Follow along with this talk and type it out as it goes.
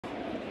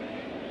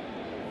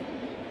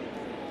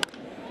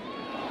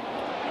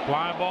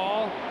Fly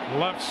ball,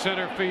 left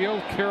center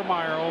field.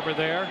 Kiermaier over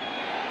there.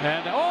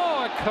 And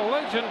a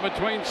collision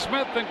between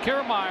Smith and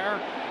Kiermaier.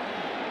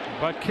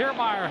 But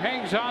Kiermaier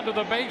hangs on to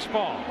the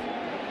baseball.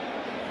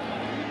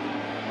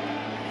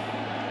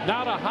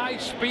 Not a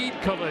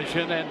high-speed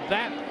collision, and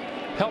that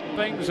helped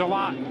things a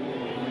lot.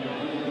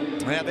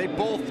 Yeah, they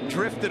both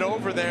drifted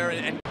over there.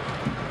 And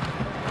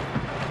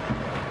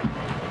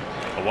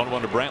a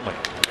 1-1 to Brantley.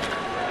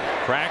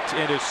 Cracked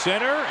into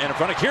center and in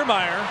front of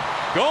Kiermaier.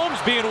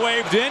 Gomes being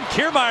waved in.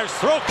 Kiermaier's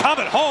throw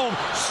coming home.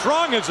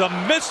 Strong as a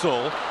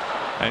missile.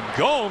 And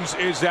Gomes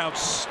is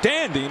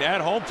outstanding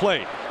at home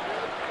plate.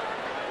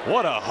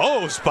 What a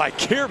hose by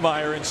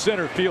Kiermaier in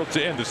center field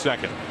to end the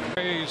second.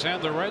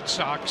 And the Red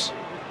Sox.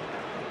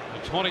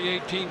 The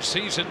 2018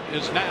 season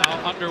is now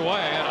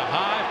underway, and a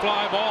high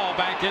fly ball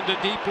back into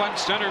deep left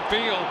center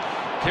field.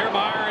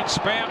 Kiermaier and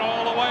Span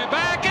all the way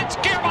back. It's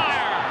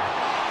Kiermaier!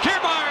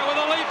 Kiermaier with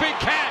a leaping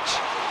catch.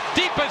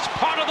 Deepest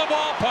part of the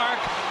ballpark,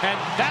 and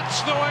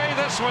that's the way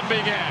this one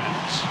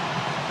begins.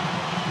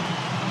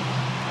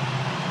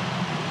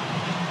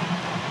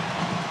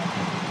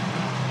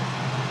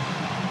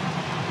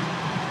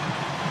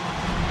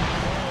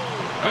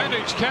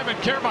 Vintage Kevin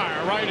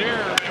Kiermaier right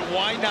here. And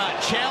why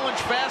not? Challenge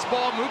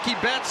fastball. Mookie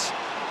Betts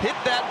hit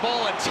that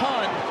ball a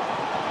ton.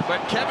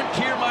 But Kevin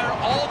Kiermaier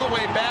all the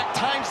way back,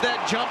 times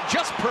that jump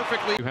just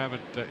perfectly. You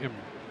haven't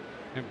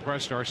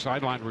impressed our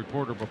sideline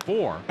reporter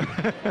before.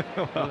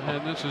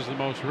 And this is the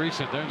most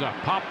recent. There's a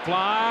pop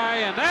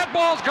fly, and that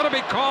ball's going to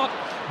be caught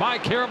by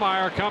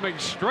Kiermaier, coming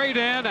straight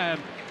in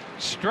and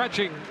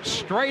stretching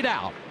straight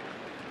out.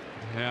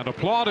 And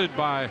applauded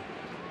by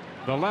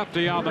the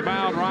lefty on the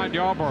mound, Ryan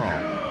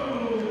Yarborough.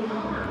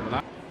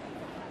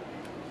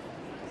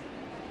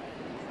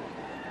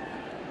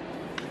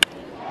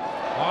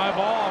 Fly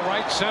ball,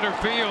 right center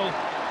field.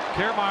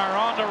 Kiermaier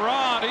on the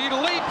run. He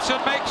leaps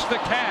and makes the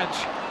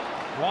catch.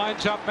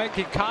 Winds up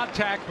making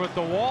contact with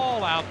the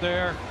wall out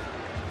there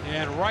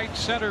in right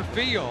center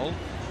field.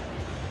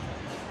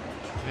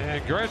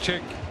 And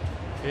Grichuk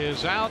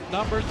is out,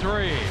 number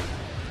 3.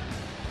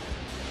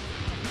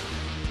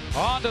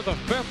 On to the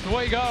 5th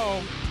we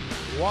go.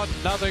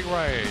 1-0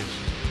 Rays.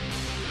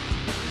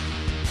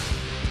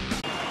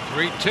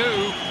 3-2.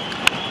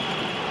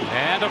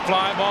 And a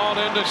fly ball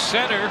into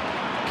center.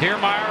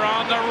 Kiermaier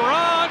on the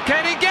run.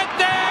 Can he get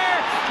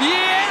there?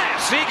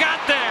 Yes, he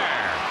got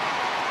there.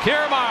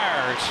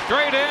 Kiermaier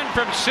straight in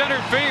from center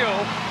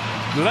field.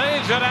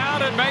 Lays it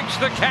out and makes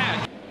the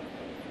catch.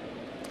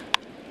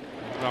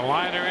 The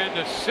liner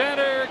into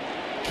center.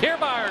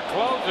 Kiermaier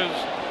closes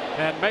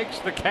and makes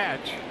the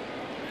catch.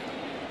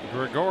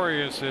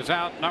 Gregorius is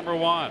out, number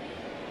 1.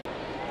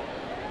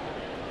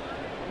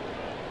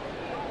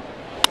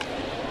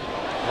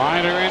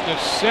 Liner into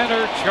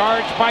center,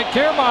 charged by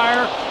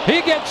Kiermaier.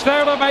 He gets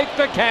there to make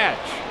the catch.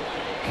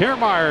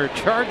 Kiermaier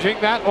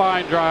charging that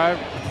line drive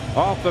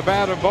off the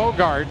bat of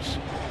Bogarts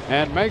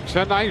and makes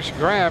a nice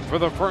grab for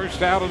the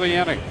first out of the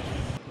inning.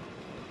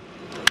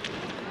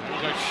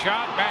 There's a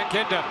shot back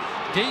into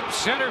deep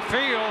center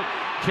field.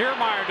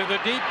 Kiermaier to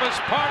the deepest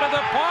part of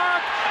the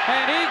park,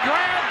 and he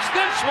grabs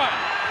this one.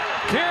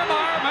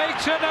 Kiermaier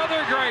makes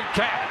another great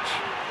catch.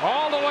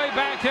 All the way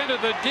back into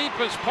the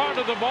deepest part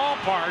of the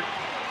ballpark.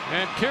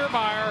 And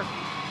Kiermaier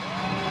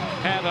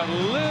had a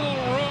little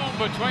room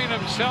between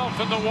himself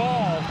and the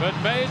wall, but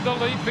made the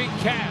leaping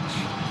catch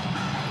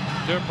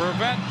to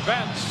prevent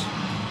Betts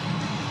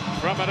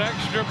from an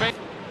extra base.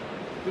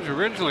 He was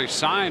originally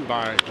signed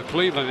by the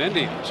Cleveland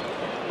Indians.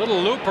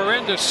 Little looper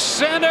into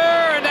center,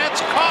 and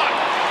that's caught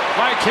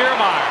by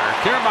Kiermaier.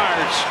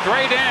 Kiermaier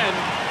straight in.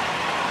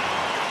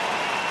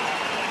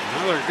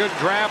 Another good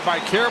grab by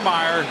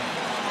Kiermaier.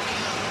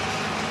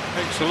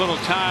 Takes a little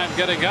time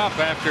getting up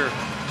after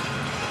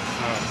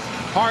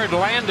hard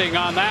landing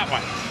on that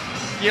one.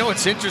 You know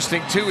what's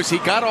interesting too is he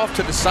got off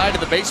to the side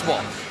of the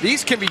baseball.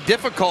 These can be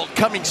difficult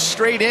coming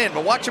straight in,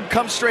 but watch him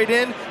come straight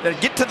in, then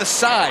get to the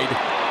side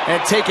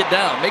and take it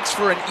down. Makes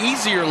for an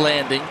easier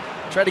landing.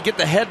 Try to get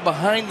the head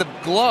behind the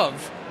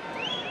glove.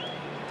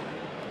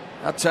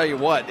 I'll tell you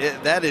what,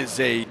 that is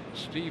a...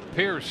 Steve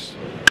Pearce,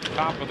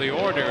 top of the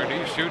order, and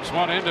he shoots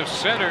one into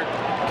center.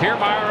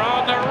 Kiermaier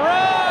on the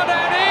run,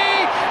 and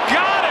he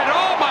got it!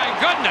 Oh my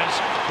goodness!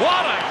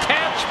 What a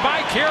catch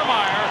by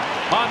Kiermaier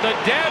on the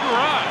dead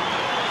run.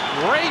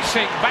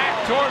 Racing back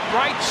toward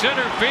right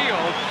center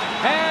field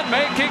and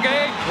making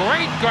a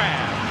great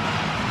grab.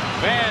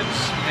 Fans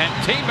and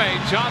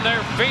teammates on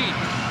their feet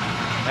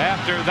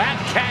after that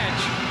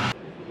catch.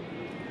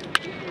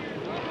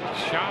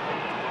 Shot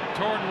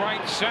toward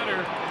right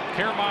center.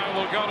 Kiermaier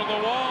will go to the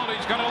wall.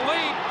 He's going to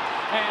leap,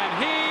 and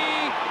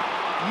he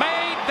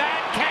made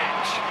that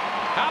catch.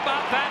 How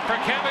about that for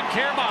Kevin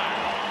Kiermaier?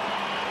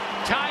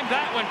 Timed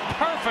that one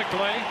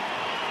perfectly.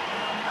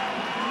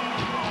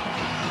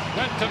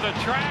 Went to the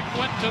track,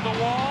 went to the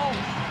wall,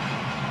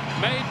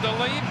 made the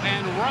leap,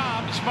 and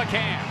robs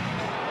McCann.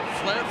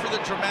 Flair for the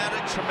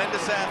dramatic,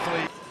 tremendous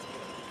athlete.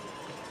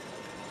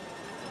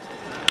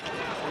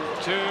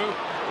 2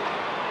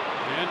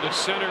 into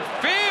center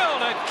field.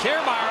 nailed it.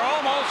 Kiermaier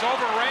almost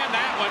overran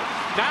that one.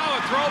 Now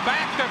a throw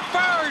back to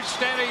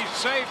first, and he's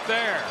safe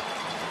there.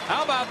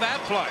 How about that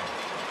play?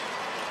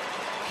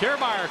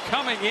 Kiermaier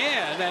coming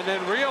in and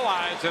then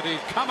realized that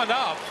he's coming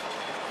up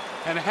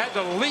and had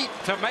to leap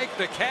to make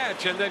the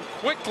catch, and then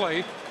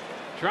quickly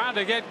trying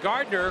to get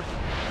Gardner.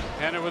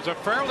 And it was a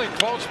fairly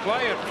close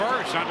play at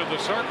first under the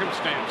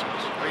circumstances.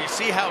 Well, you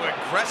see how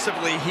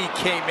aggressively he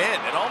came in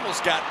and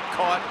almost got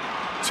caught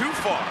too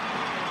far.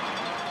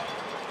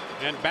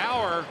 And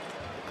Bauer,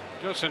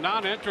 just a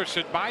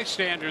non-interested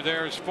bystander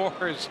there as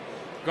far as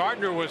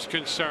Gardner was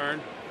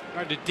concerned.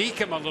 Tried to deke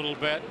him a little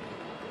bit.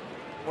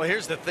 Well,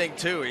 here's the thing,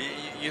 too.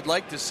 You'd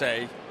like to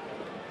say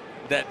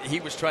that he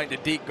was trying to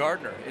deke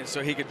Gardner and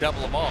so he could double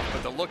him off.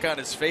 But the look on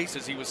his face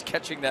as he was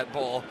catching that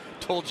ball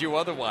told you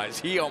otherwise.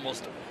 He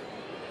almost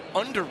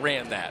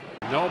underran that.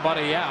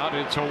 Nobody out.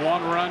 It's a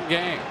one-run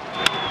game.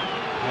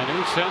 And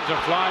he sends a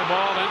fly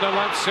ball into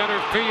left center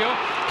field.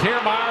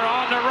 Kiermaier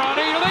on the run.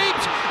 He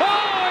leaps.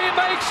 Oh, he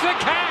makes the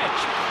catch.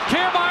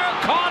 Kiermaier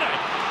caught it.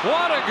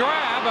 What a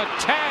grab. A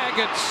tag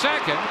at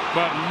second.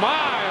 But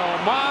my, oh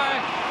my,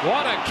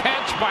 what a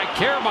catch by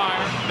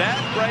Kiermaier.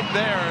 That right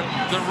there,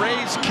 the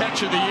Rays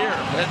catch of the year.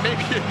 And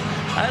maybe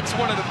that's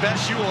one of the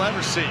best you will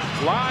ever see.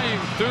 Flying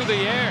through the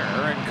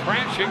air and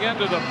crashing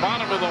into the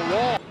bottom of the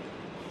wall.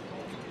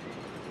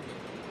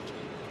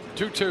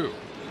 2-2.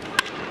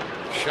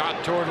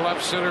 Shot toward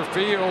left center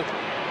field.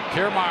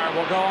 Kiermaier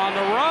will go on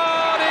the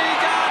run. He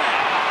got it.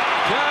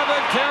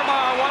 Kevin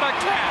Kiermaier, what a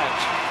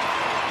catch.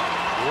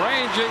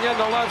 Ranging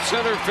into left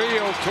center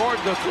field toward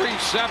the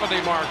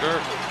 370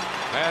 marker.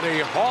 And he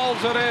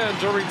hauls it in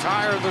to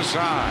retire the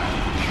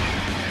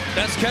side.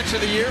 Best catch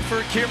of the year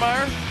for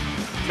Kiermaier?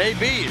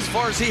 Maybe. As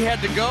far as he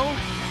had to go,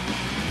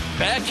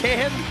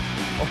 backhand.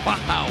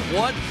 Wow,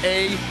 what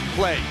a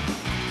play.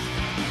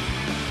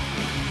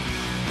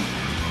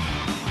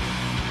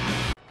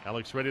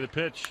 Alex ready to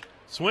pitch.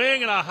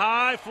 Swing and a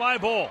high fly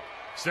ball.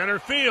 Center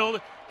field.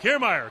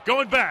 Kiermaier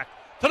going back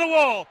to the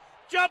wall.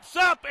 Jumps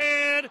up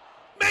and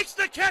makes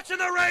the catch,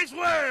 and the Rays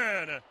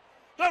win.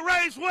 The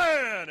Rays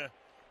win.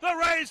 The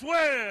Rays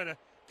win.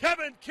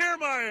 Kevin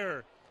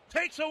Kiermaier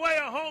takes away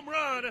a home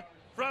run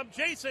from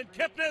Jason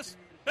Kipnis,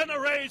 and the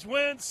Rays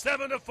win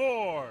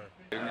 7-4.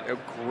 A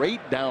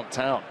great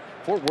downtown.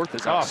 Fort Worth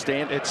is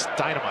outstanding. It's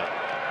dynamite.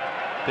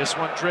 This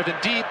one driven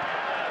deep,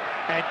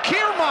 and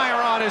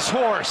Kiermaier on his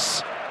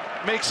horse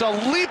makes a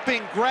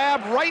leaping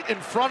grab right in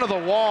front of the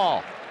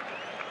wall.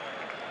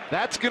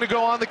 That's going to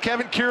go on the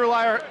Kevin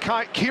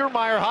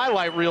Kiermaier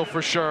highlight reel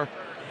for sure.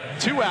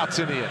 2 outs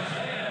in the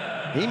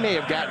end. He may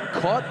have gotten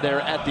caught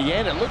there at the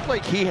end. It looked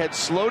like he had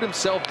slowed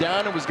himself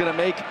down and was going to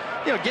make,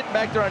 getting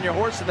back there on your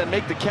horse and then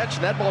make the catch,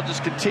 and that ball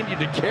just continued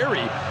to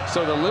carry.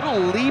 So the little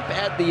leap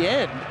at the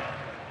end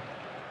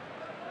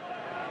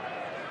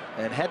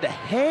and had to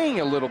hang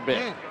a little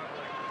bit.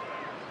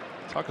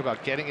 Talk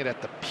about getting it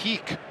at the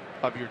peak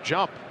of your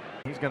jump.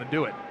 He's going to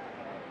do it.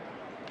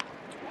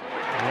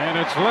 And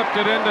it's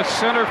lifted into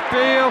center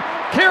field.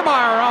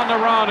 Kiermaier on the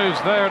run is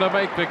there to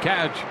make the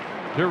catch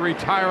to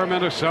retire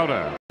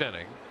Minnesota.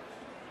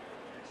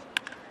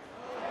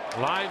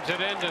 Lines it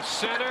into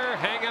center,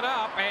 hang it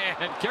up,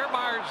 and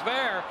Kiermaier's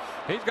there.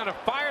 He's going to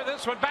fire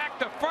this one back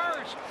to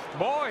first.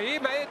 Boy, he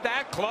made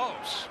that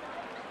close.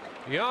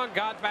 Young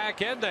got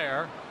back in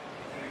there.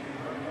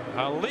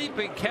 A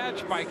leaping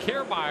catch by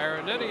Kiermaier,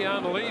 and then he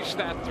unleashed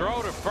that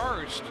throw to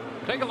first.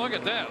 Take a look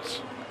at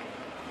this.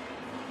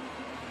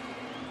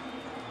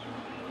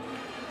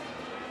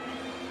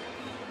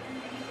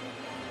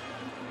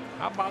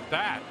 How about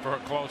that for a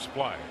close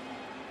play?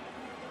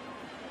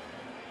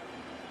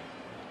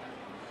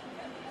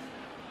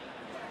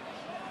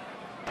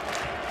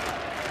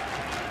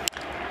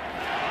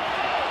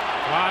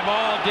 Fly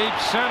ball deep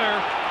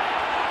center.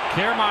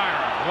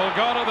 Kiermaier will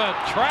go to the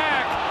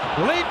track,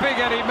 leaping,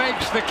 and he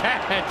makes the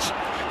catch.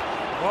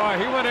 Boy,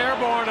 he went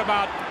airborne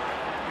about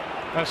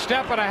a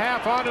step and a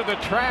half onto the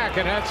track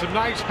and had some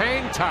nice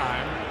hang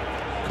time.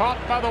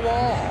 Caught by the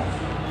wall.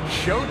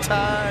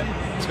 Showtime.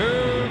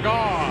 2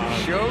 gone.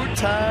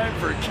 Showtime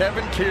for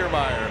Kevin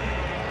Kiermaier.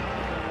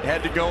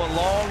 Had to go a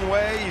long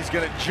way. He's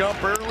going to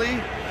jump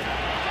early.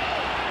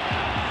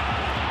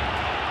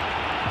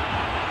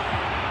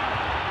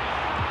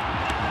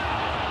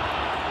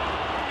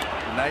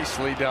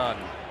 Nicely done.